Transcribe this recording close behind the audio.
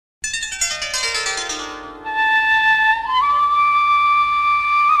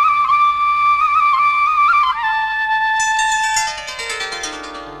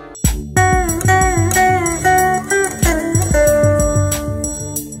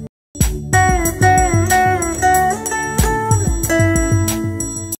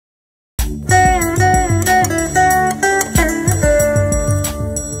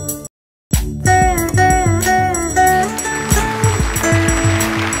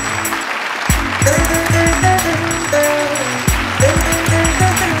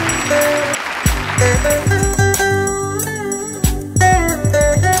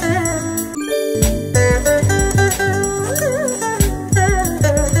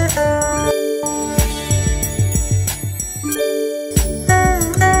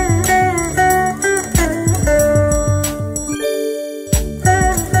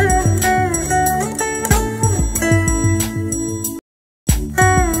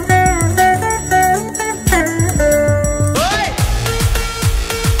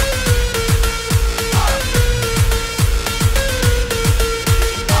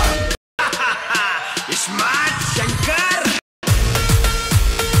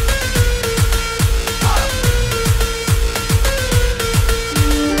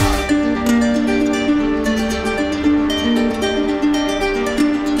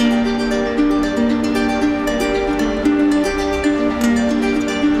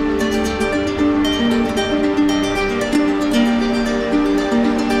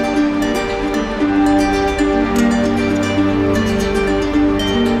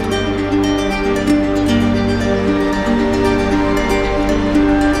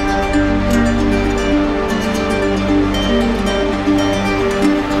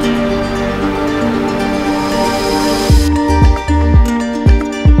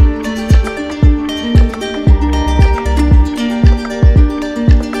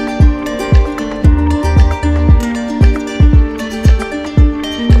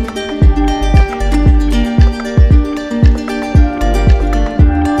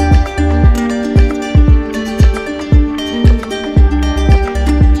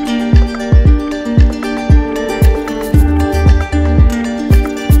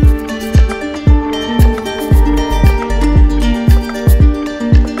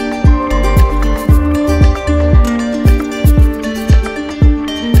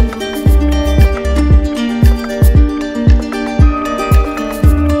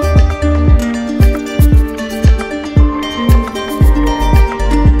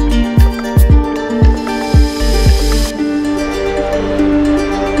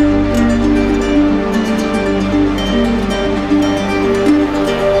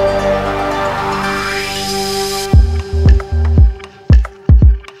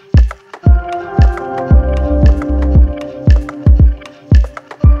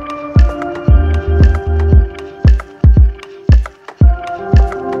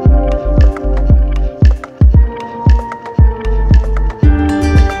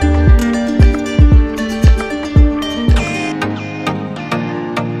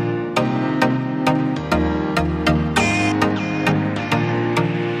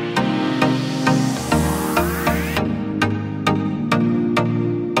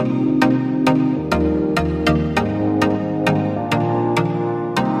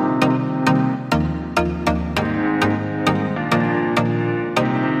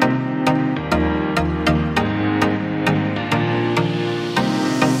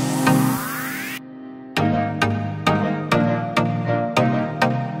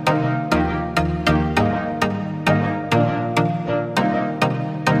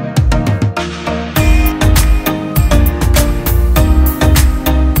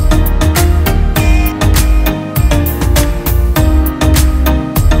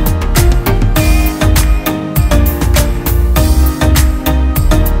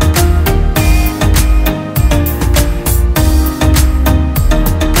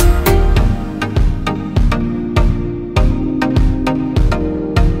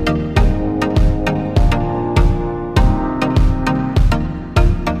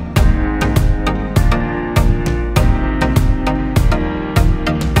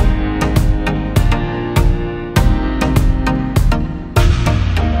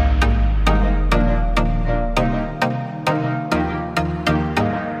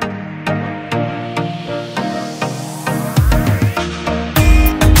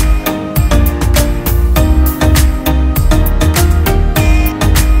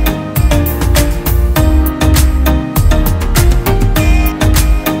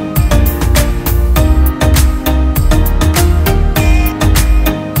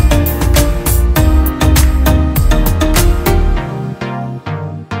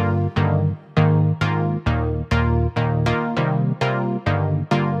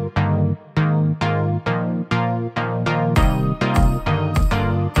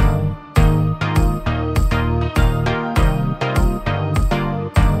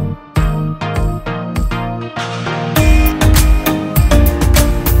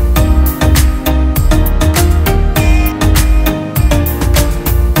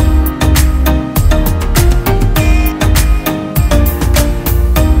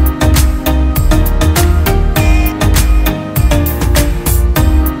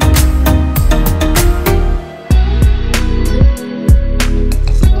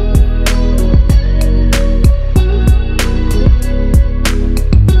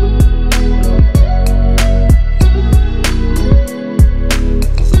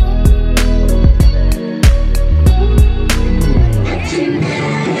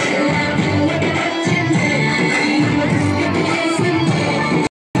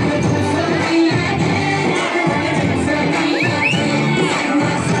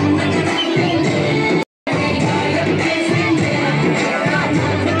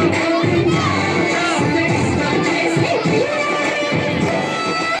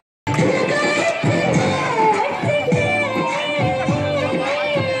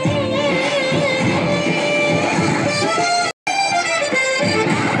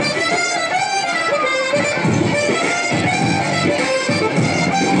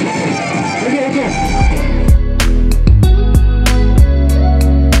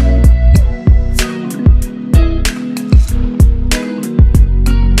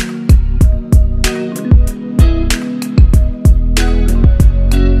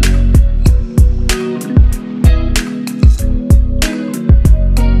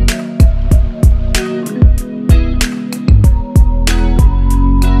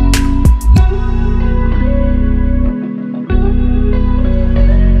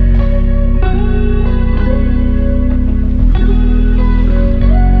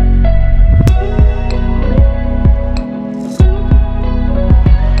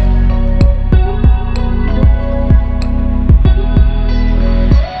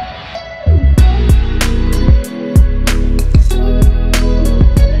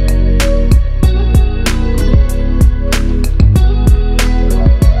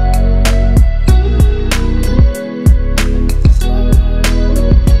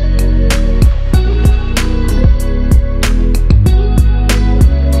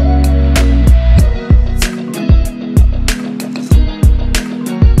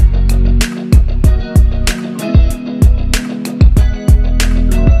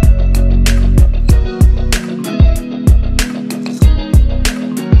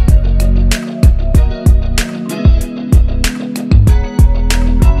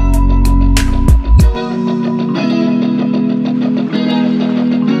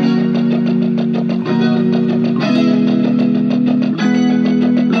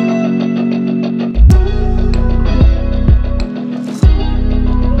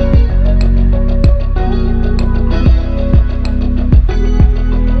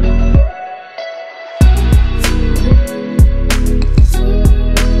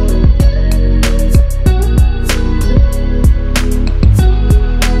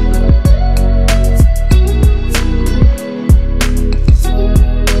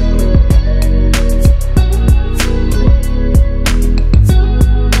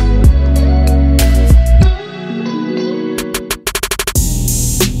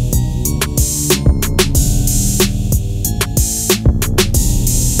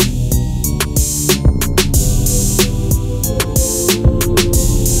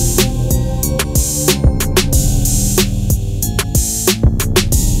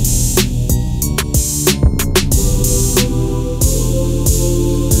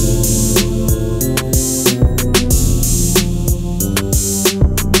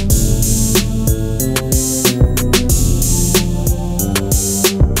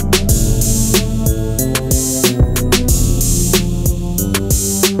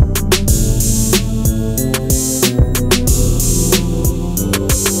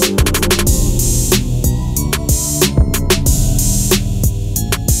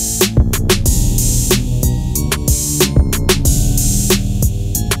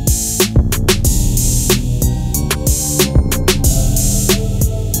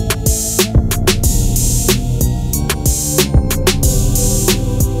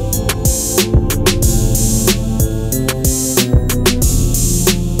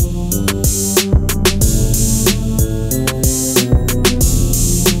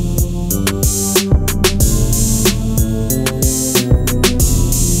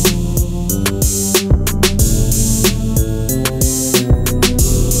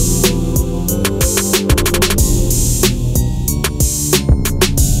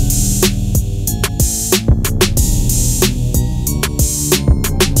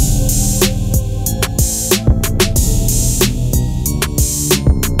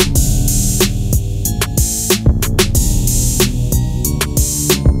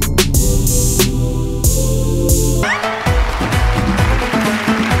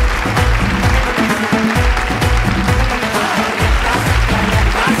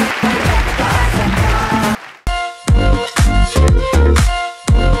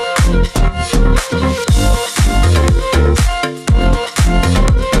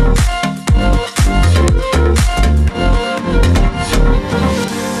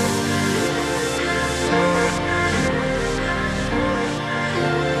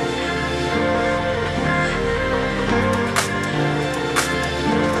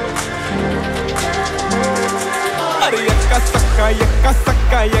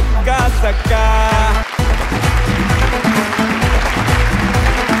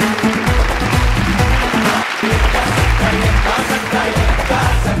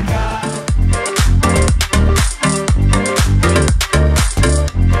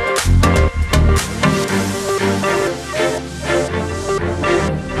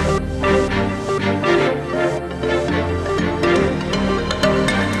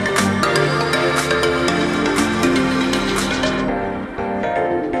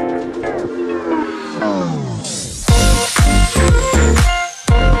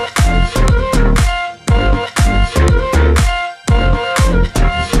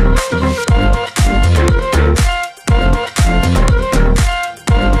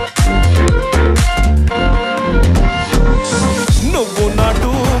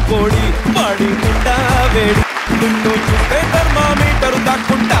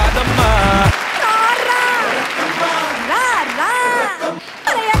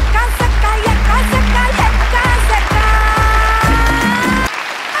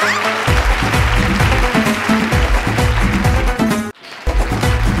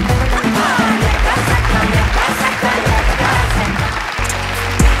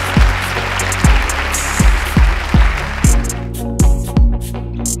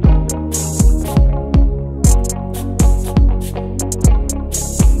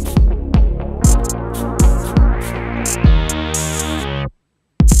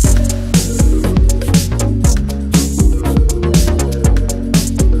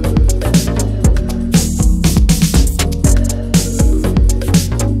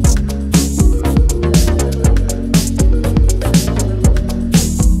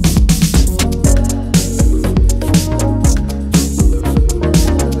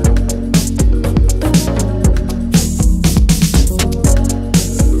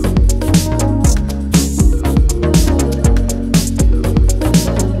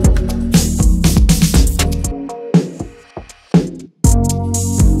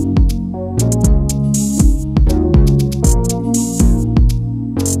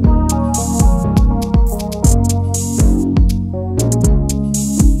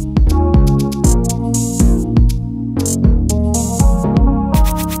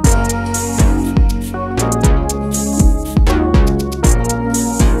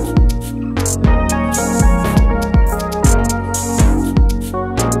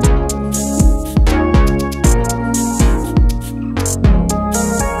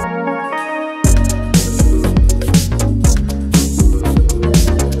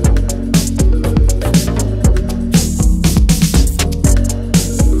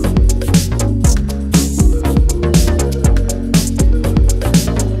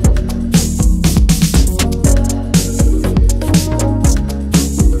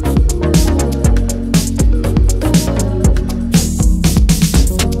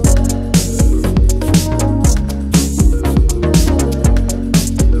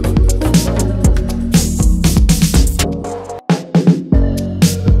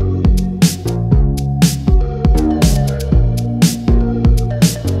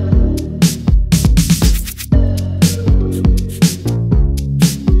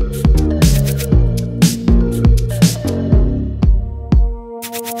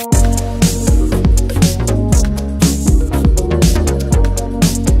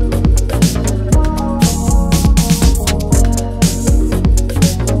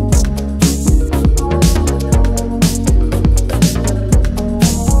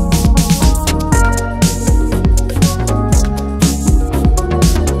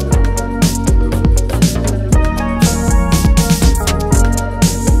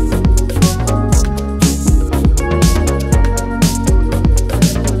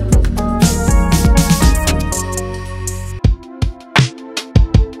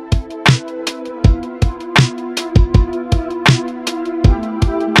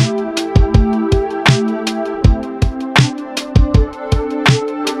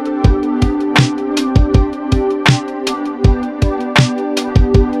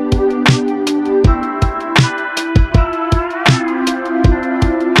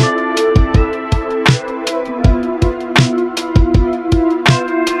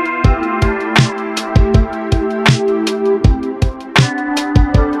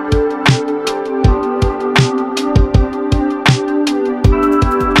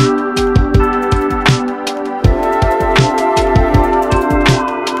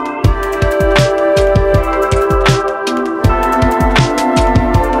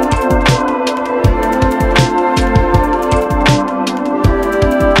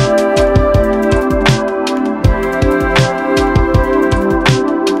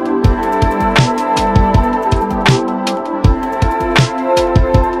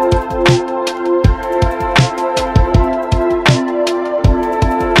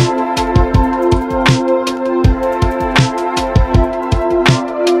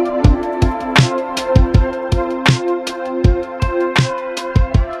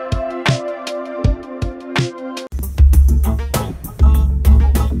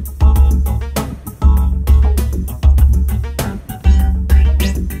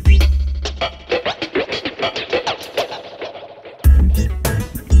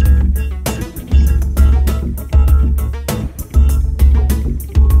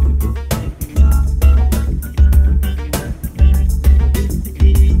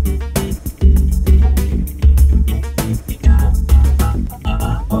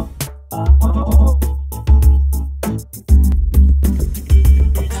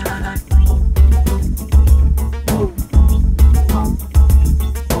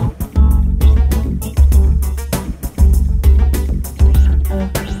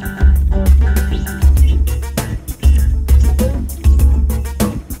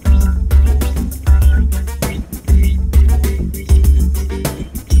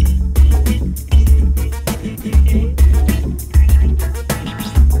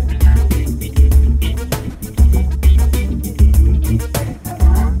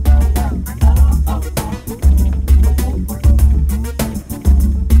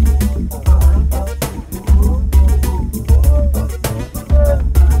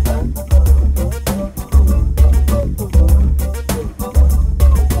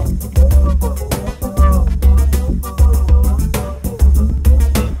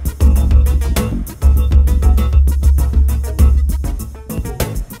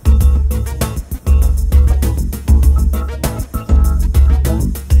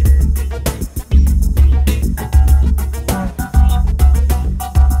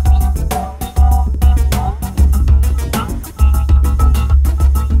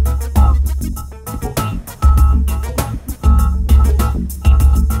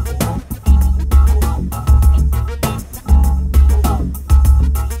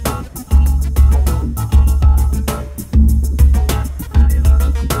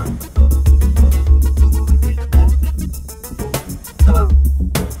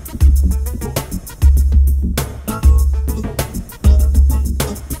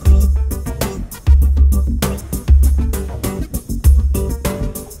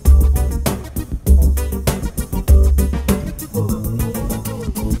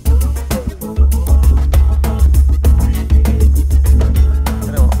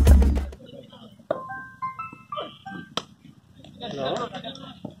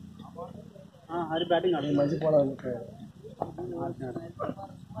ఆడి batting ఆడి మంచి పోవాలి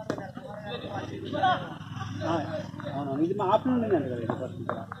అవును ఇది మా ఆఫ్టర్నూన్ ఉందండి కదా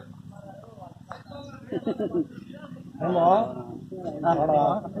హలో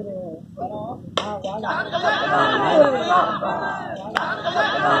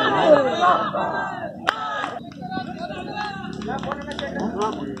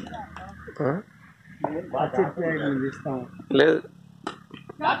లేదు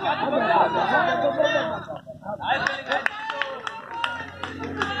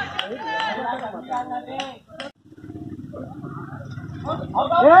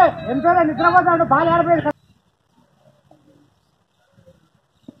ఎంతైనా నిద్రపోతాడు బాగా ఆడిపోయాడు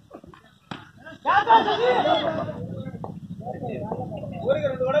ఊరికి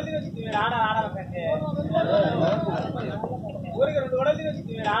 2 గొడవలు తిని వచ్చింది మీరు ఆడాలి కంటే ఊరికి 2 గొడవలు తిని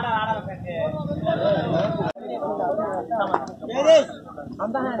వచ్చింది మీరు ఆడాలి కంటే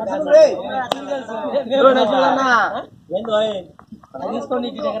తీసుకోండి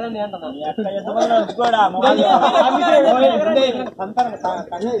ఇంటి దగ్గర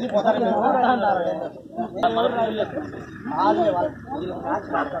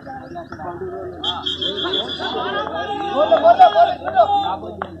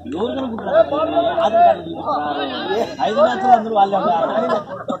ఐదు మ్యాచ్లు అందరూ వాళ్ళే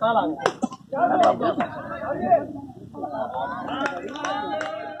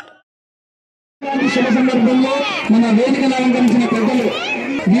శుభ సందర్భంలో మన వేదికను అలంకరించిన పెద్దలు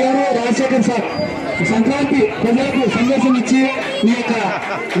బిఆర్ఓ రాజశేఖర్ సార్ సంక్రాంతి ప్రజలకు సందేశం ఇచ్చి మీ యొక్క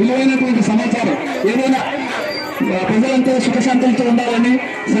విలువైనటువంటి సమాచారం ఏదైనా ప్రజలంతా సుఖశాంతులతో ఉండాలని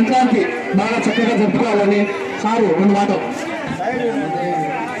సంక్రాంతి బాగా చక్కగా జరుపుకోవాలని సారు 2 మాటలు.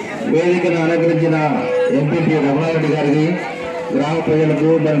 వేదికను అలంకరించిన ఎంపీ రమణారెడ్డి గారికి గ్రామ ప్రజలకు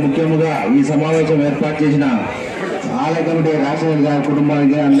మరి ముఖ్యంగా ఈ సమావేశం ఏర్పాటు చేసిన ఆలయ కమిటీ రాజశేఖర్ గారి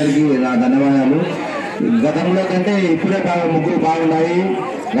కుటుంబానికి అందరికీ నా ధన్యవాదాలు. గతంలో కంటే ఇప్పుడే ముగ్గురు బాగున్నాయి,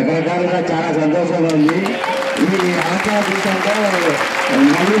 రకరకాలుగా చాలా సంతోషంగా ఉంది. ఈ ఆచార చూసాక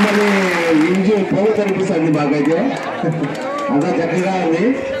మళ్ళీ ఇంజు పోగు కనిపిస్తుంది మాకైతే అంతా చక్కగా ఉంది.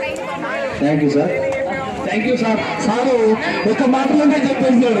 Thank you sir. Thank you sir. Sir ఒక మాటలోనే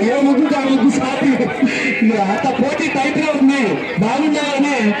చెప్పేసాడు ఏ ముగ్గు కాదు సార్ అంత పోటీ టైట్ గా ఉంది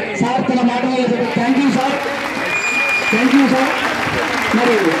బాగున్నాయని సార్ తన మాటలో చెప్పారు. Thank you sir. Thank you sir.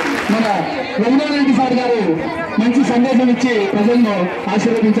 మరి మన రఘునాథరెడ్డి సార్ గారు మంచి సందేశం ఇచ్చి ప్రజలను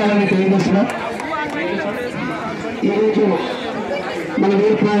ఆశీర్వదించాలని తెలియజేస్తున్నాం. ఈరోజు మన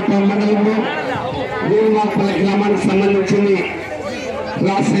వీరప్రాయపల్లి మండలంలో వీరమాపల్లి గ్రామానికి సంబంధించింది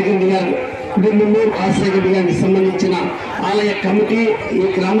రాజశేఖర్ గారు రాజశేఖర్ గారికి సంబంధించిన ఆలయ కమిటీ ఈ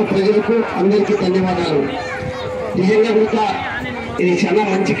గ్రామ ప్రజలకు అందరికీ ధన్యవాదాలు. నిజంగా కూడా ఇది చాలా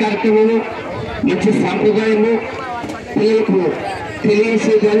మంచి కార్యక్రమము, మంచి సాంప్రదాయము. పిల్లలకు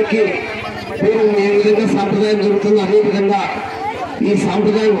తెలియజేసేదానికి పూర్వం ఏ విధంగా సాంప్రదాయం జరుగుతుందో అదేవిధంగా ఈ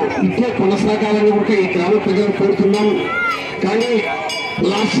సాంప్రదాయం ఇట్లే కొనసాగాలని కూడా ఈ గ్రామ ప్రజలు కోరుతున్నాం. కానీ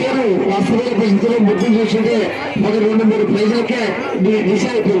లాస్ట్ ఇయర్ వాస్తవ పరిస్థితుల్లో ముగ్గురు చూస్తుంటే ఒక 2-3 ప్రైజులకే దిశ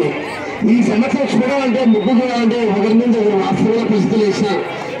అయిపోయింది. ఈ సంవత్సరం చూడాలంటే ముగ్గురు చూడాలంటే ఒకరి మీద వాస్తవ పరిస్థితులు వేసినారు.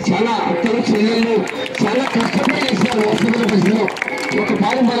 చాలా అక్కలు చెల్లెళ్ళు చాలా కష్టపడి వేసినారు వాస్తవ పరిస్థితుల్లో. ఒక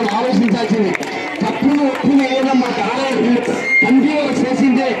భాగం మనం ఆలోచించాల్సింది తప్పులు ఒప్పులు ఏదైనా మా తండ్రి వాళ్ళు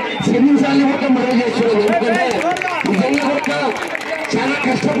చేసిందే క్షమించాలని కూడా మనం చేస్తున్నాం. ఎందుకంటే నిజంగా కూడా చాలా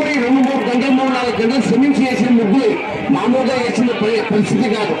కష్టపడి 2-3 గంటలు 3-4 గంటలు శ్రమించి వేసిన ముగ్గులు మామూలుగా వేసిన పరిస్థితి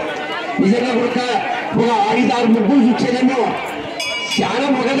కాదు. నిజంగా కూడా ఒక 5-6 ముగ్గులు చూసేదేమో చాలా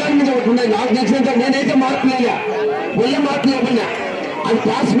మగదాని మీద ఉంటున్నాయి. నాకు తెలిసినంత నేనైతే మార్పులు వేయా, ఒళ్ళే మార్పులు ఏమన్నా అది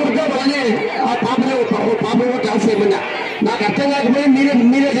క్లాస్ కూడా వాళ్ళనే ఆ పాపలో క్లాస్ ఏమన్నా నాకు అర్థం కాకపోయి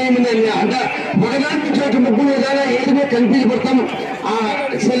మీరే చేయమన్నా అంటే మగదానికి చోట ముగ్గురు విధాలా ఏదిగో కన్ఫ్యూజ్ పడతాం. ఆ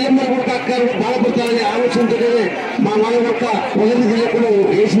చెల్లెమ్మలు కూడా అక్కలు బాధపడతారనే ఆలోచనతో మా వాళ్ళ యొక్క ఒకరి జిల్లాకులు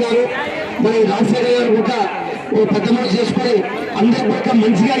వేసినారు. మరి రాజశేఖర్ గారు కూడా పెద్ద మనసు చేసుకొని అందరూ కూడా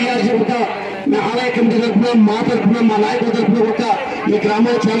మంచిగా ఇవ్వాల్సి కూడా మా ఆలయ కమిటీ తరఫున మా తరఫున మా నాయకుల తరఫున కూడా ఈ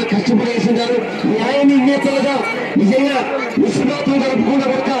గ్రామాలు చాలా కష్టపడి వేసినారు. న్యాయ నిర్ణేతలుగా నిజంగా విశ్వనాథం జరుపుకుండా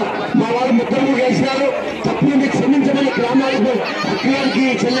కూడా మా వాళ్ళు ముగ్గురు వేసినారు. తప్పులు మీకు క్షమించమని గ్రామాలకు అక్కడికి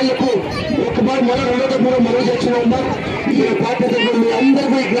చెల్లెళ్లకు ఒకమారు మనం 2 మనం చేస్తూ ఉన్నాం. ఈ పార్టీ మీ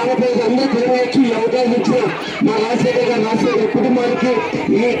అందరికీ ఈ గ్రామ ప్రజలు అందరూ తెలియవచ్చు. ఈ అవకాశం ఇచ్చిన మా రాజశేఖర్ గారు రాజశేఖర్ కుటుంబానికి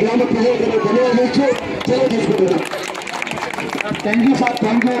ఈ గ్రామ ప్రజలకు ధన్యవాదాలు తెలియజేసుకుంటున్నాం. Thank you sir.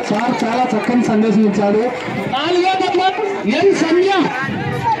 Thank you sir. చాలా చక్కని సందేశం ఇచ్చాడు. 4వ నెంబర్ ఎన్ సంధ్య,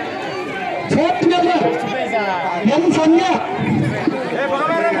 4th నెంబర్ ఎన్ సంధ్య,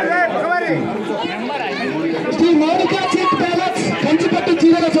 శ్రీ మౌనికా సిల్క్ ప్యాలెస్ కంచిపట్టు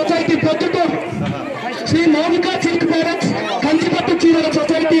చీరల society Proddatur. Shri Mounika silk palace కంచిపట్టు చీరల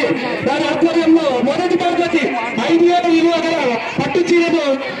సొసైటీ దాని ఆధ్వర్యంలో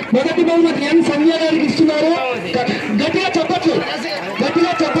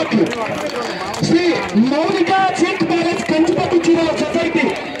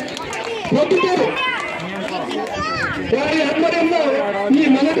పొద్దుటూరు వారి ఆధ్వర్యంలో ఈ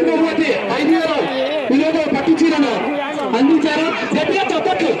మొదటి బహుమతి 5,000 విలువ పట్టు చీరను అందించారు. గట్టిగా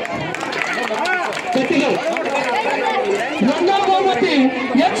తప్పట్లు గట్టిగా. రెండవ బహుమతి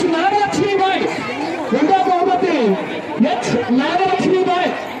ఎక్స్ నాగలక్ష్మీబాయ్. రెండవ బహుమతి ఎక్స్ నాగలక్ష్మీబాయ్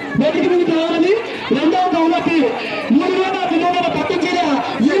వేదిక మీదకి రావాలని. రెండవ బహుమతి 3,000 విలువ పట్టు చీర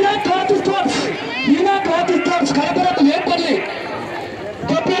ఈనా cloth stores. ఈనా cloth stores కడపరకు Erpalli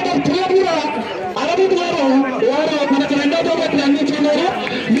operator ప్రియమీర Arvind గారు వారు మనకు రెండవ బహుమతి అందించున్నారు.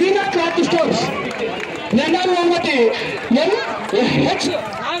 ఈనా క్లాత్ స్టోర్స్. రెండవ బహుమతి ఎక్స్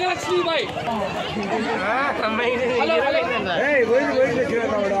నాగలక్ష్మీబాయ్.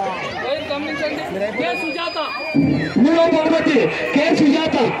 మూడవ బహుమతి K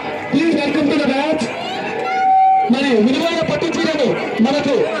Sujatha. Please welcome to the match. మరి విలువైన పట్టు చీరను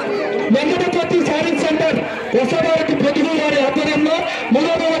మనకు వెంకటపతి శారీస్ సెంటర్ వసవారికి ప్రతిభూ వారి ఆధ్వర్యంలో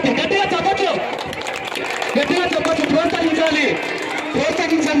మూడవ బహుమతి. గట్టిగా చెప్పట్లు ప్రోత్సహించాలి,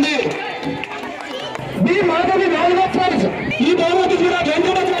 ప్రోత్సహించండి. బి మాధవి నాలుగోత్సవాలు. ఈ బహుమతి కూడా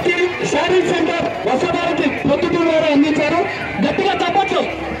వెంకటపతి శారీస్ సెంటర్ వసవారికి ప్రతిభూ వారు అందించారు. గట్టిగా చెప్పట్లు.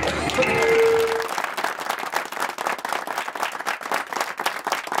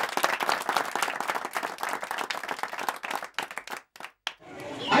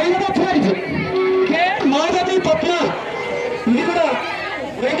 ఐదవ ప్రైజ్ కె మాధవి పద్మ. ఇది కూడా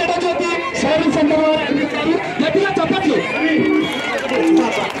వెంకటజ్యోతి శారీస్ సెంటర్ వారు అందించారు. గట్టిగా చెప్పట్లు.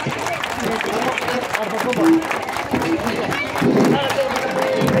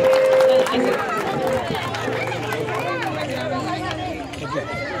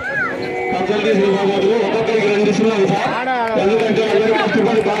 కన్సల్టేషన్ విభాగంలో ఒక్కొక్కరికి 2 ఇస్తున్నాను సార్. ఎందుకంటే అందరూ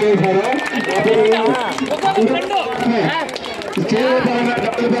కష్టపడి బాగా చేశారు. చేయపరంగా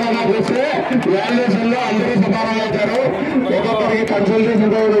డబ్బుల పరంగా చూస్తే వాల్యుయేషన్ లో అందరూ సమానంగా ఇచ్చారు. ఒక్కొక్కరికి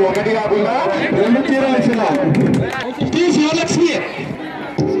కన్సల్టేషన్ కూడా 1 కాకుండా 2 చీరలు ఇస్తున్నాం. Shri Sivalakshmi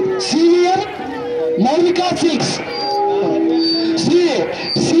CVN మౌలికా silks. Shri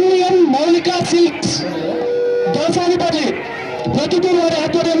CVN మౌలికా silks దోసానిపల్లి ప్రతిభూ వారి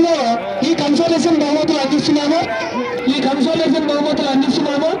ఆధ్వర్యంలో ఈ కన్సోలేషన్ బహుమతులు అందిస్తున్నాము.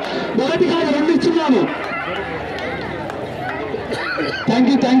 మొదటి కాదు 2 ఇస్తున్నాము. థ్యాంక్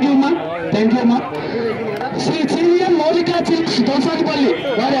యూ అమ్మా. శ్రీ సివిఎన్ మౌలికా సిల్క్స్ దోసానిపల్లి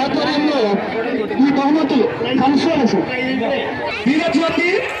వారి ఆధ్వర్యంలో ఈ బహుమతులు consolation. Veerajyothi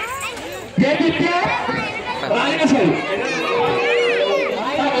దేవిత్య Rajeshwari.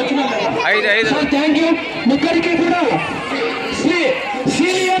 Thank you. ముగ్గురికి కూడా శ్రీ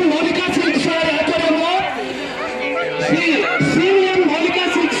సివిఎన్ మౌలికా సిల్క్స్ వారి ఆధ్వర్యంలో శ్రీ సివిఎన్ మౌలికా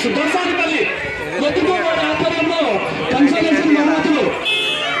సిల్క్స్ దోసానిపల్లి ప్రతిభూ వారి ఆధ్వర్యంలో కన్సోలేషన్ బహుమతులు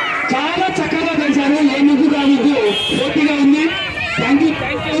చాలా చక్కగా చేశారు. ఏ ముగ్గు కాదు, పోటీగా ఉంది. Thank you.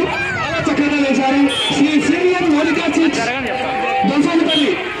 చాలా చక్కగా చేశారు. శ్రీ సివిఎన్ మౌలికా సిల్క్స్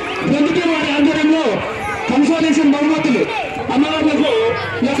దోసానిపల్లి ప్రతిభూ వారి ఆధ్వర్యంలో కన్సోలేషన్ బహుమతులు అమ్మవార్లకు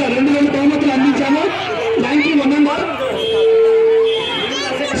 2,000 బహుమతులు అందించాము. Thank you. మొన్నందర్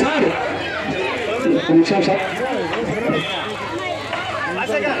సార్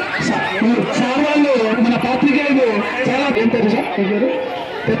సార్ వాళ్ళు మన పాత్రికేయులు చాలా ఏంటారు సార్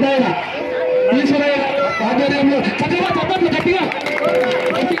పెద్ద ఆయన ఈశ్వరయ్య ఆధ్వర్యంలో గట్టిగా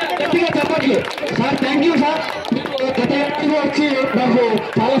చెప్పట్లు సార్. Thank you sir. గత ఏడాది వచ్చి నాకు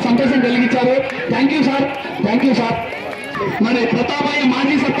చాలా సంతోషం కలిగించారు. Thank you sir. మరి ప్రతాపయ్య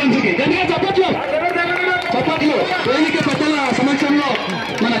మాజీ సర్పంచ్కి గట్టిగా చెప్పట్లు. వేదిక పెద్దల సమక్షంలో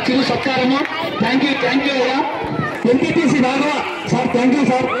మన చిరు సత్కారము. థ్యాంక్ యూ అయ్యా. MPTC Raghava sir. Thank you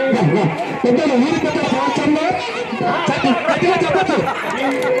sir. పెద్దలు ఊరి పెద్దల సమక్షంలో గట్టిగా చెప్పచ్చు.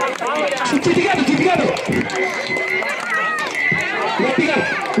 చిటికాడు గట్టిగా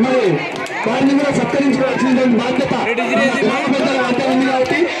మరి వారిని కూడా సత్కరించుకోవాల్సినటువంటి బాధ్యత గ్రామ పెద్దల అంతా ఉంది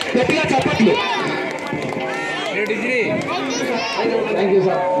కాబట్టి గట్టిగా చెప్పట్లు. Thank you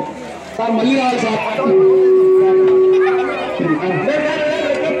sir. మళ్ళీ రావాలి సార్.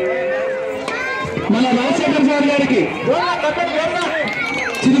 మన రాజశేఖర్ సార్ గారికి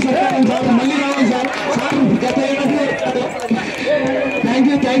చిరు సత్కారం సార్. మళ్ళీ రావాలి సార్. గత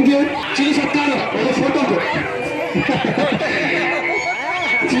థ్యాంక్ యూ. చిరు సత్కారం ఒక ఫోటోకు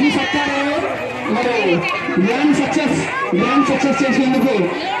చిరు సత్కారం. మరి గ్రాండ్ సక్సెస్ చేసేందుకు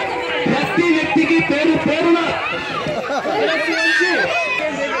ప్రతి వ్యక్తికి పేరున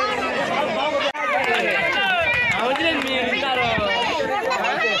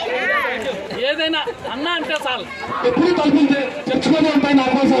ఏదైనా అన్న అంటే చాలు. ఎప్పుడు తలుపులు తెచ్చుకొని ఉంటాయి నా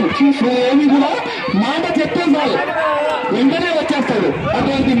కోసం. ఏమి కూడా మాట చెప్తే చాలు వెంటనే వచ్చేస్తాడు.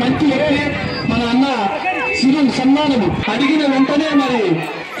 అటువంటి మంచి వ్యక్తి మన అన్న చిరు సన్మానము అడిగిన వెంటనే మరి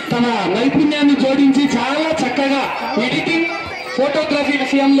తన ఎడిటింగ్ ఫోటోగ్రఫీ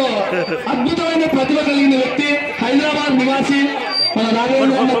విషయంలో అద్భుతమైన ప్రతిభ కలిగిన వ్యక్తి, హైదరాబాద్ నివాసి మన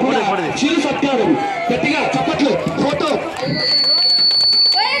నాగేంద్ర కూడా చిరు సత్యాలు. గట్టిగా చప్పట్లు. ఫోటో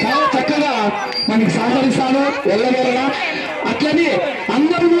చాలా చక్కగా మనకి సహకరిస్తాను వెళ్ళగలరా, అట్లనే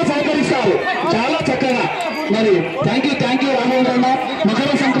అందరూ కూడా సహకరిస్తారు చాలా చక్కగా. మరి థ్యాంక్ యూ రామేంద్ర అన్న. మకర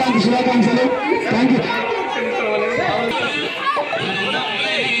సంక్రాంతి శుభాకాంక్షలు. Thank you.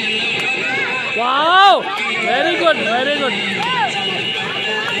 Wow! Very good, very good.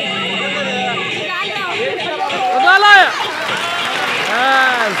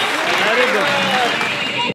 Yes.